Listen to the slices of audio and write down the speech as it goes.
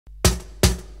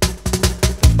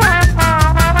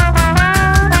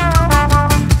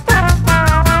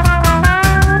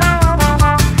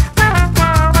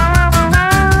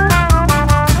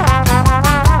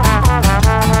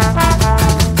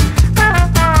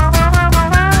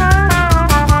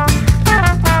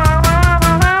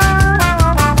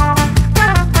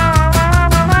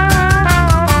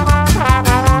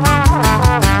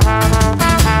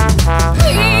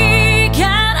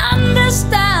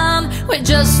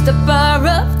just a bar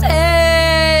of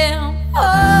them.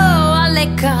 Oh,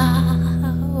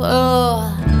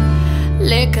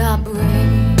 like a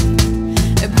brain.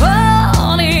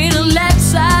 Born in the left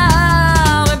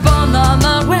side, born on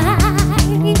the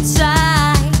right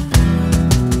side.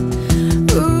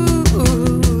 Ooh,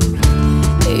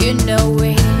 you know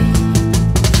it.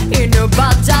 You know,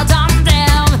 but I don't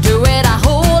damn do it a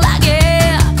whole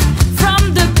again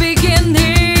from the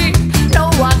beginning. No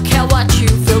one care what you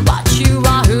feel, what you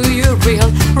are, who you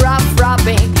real.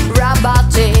 Robbing,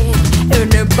 robotic. You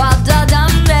know, but I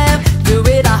don't damn do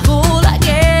it a whole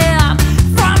again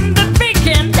from the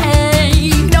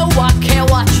beginning. No one care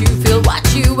what you feel,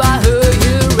 what you are, who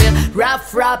you real.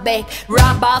 Robbing,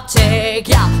 robotic.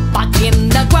 Yeah, back in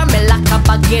the ground, me like a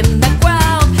back in the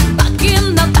ground. Back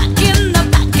in the ground,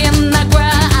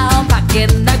 back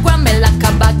in the ground, me like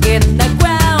a back in the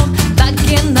ground, back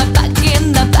in the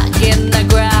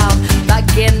ground,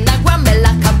 back in the ground, me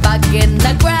like a back in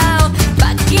the ground,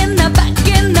 back in the ground,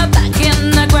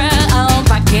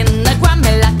 back in the ground,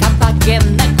 me like a back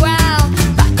in the ground,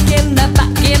 back in the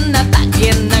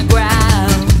ground.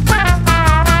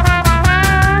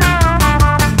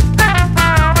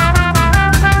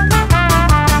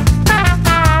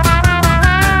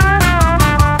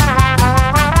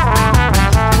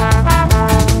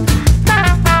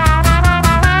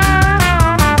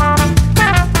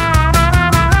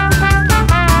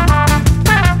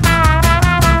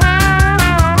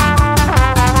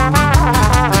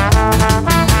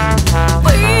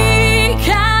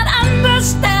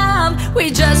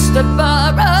 The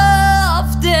bar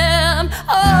of them. Oh,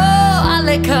 I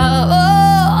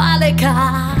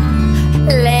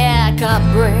like a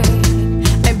break.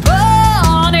 I'm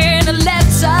born in the left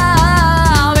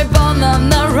side, I'm born on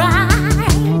the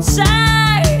right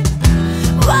side.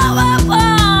 Whoa, whoa,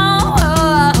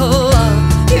 whoa,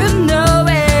 you know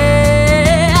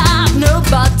it. No,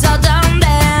 but I don't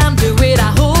damn do it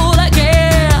a whole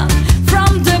again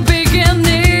from the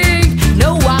beginning.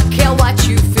 No, I care what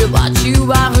you feel, what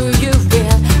you are, who you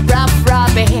feel.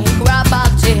 Robbing,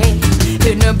 robotic.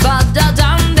 You know, but I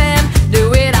don't damn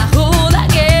do it a whole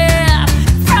again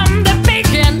from the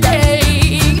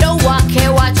beginning. No, I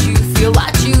care what you feel,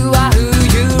 what you are, who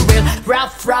you real.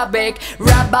 Robbing,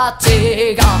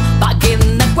 robotic. Back in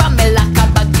the ground, me like a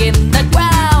back in the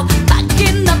ground. Back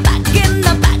in the ground,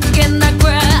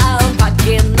 back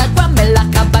in the ground, me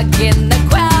like a back in the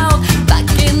ground. Back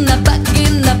in the ground,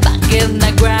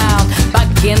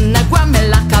 back in the ground, me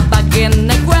like a back in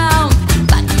the ground.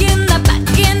 Back in the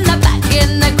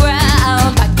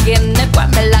ground, back in the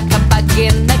ground, me like a back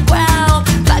in the ground.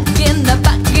 Back in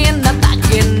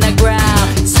the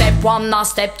ground. Step one, now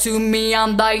step two, me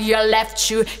under your left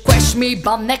shoe. Question me,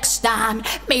 but next time,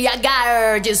 me I got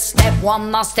heard you. Step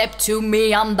one, now step two,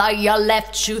 me under your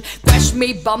left shoe. Question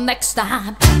me, but next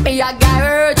time, me I got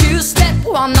heard you. Step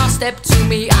one, now step two,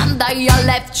 me under your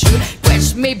left shoe.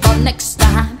 Question me, but next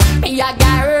time, me I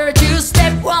got heard you.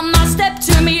 Step one, now step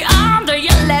two, me under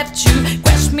your left shoe.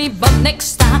 Question me, but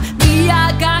next time, me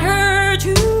I got heard.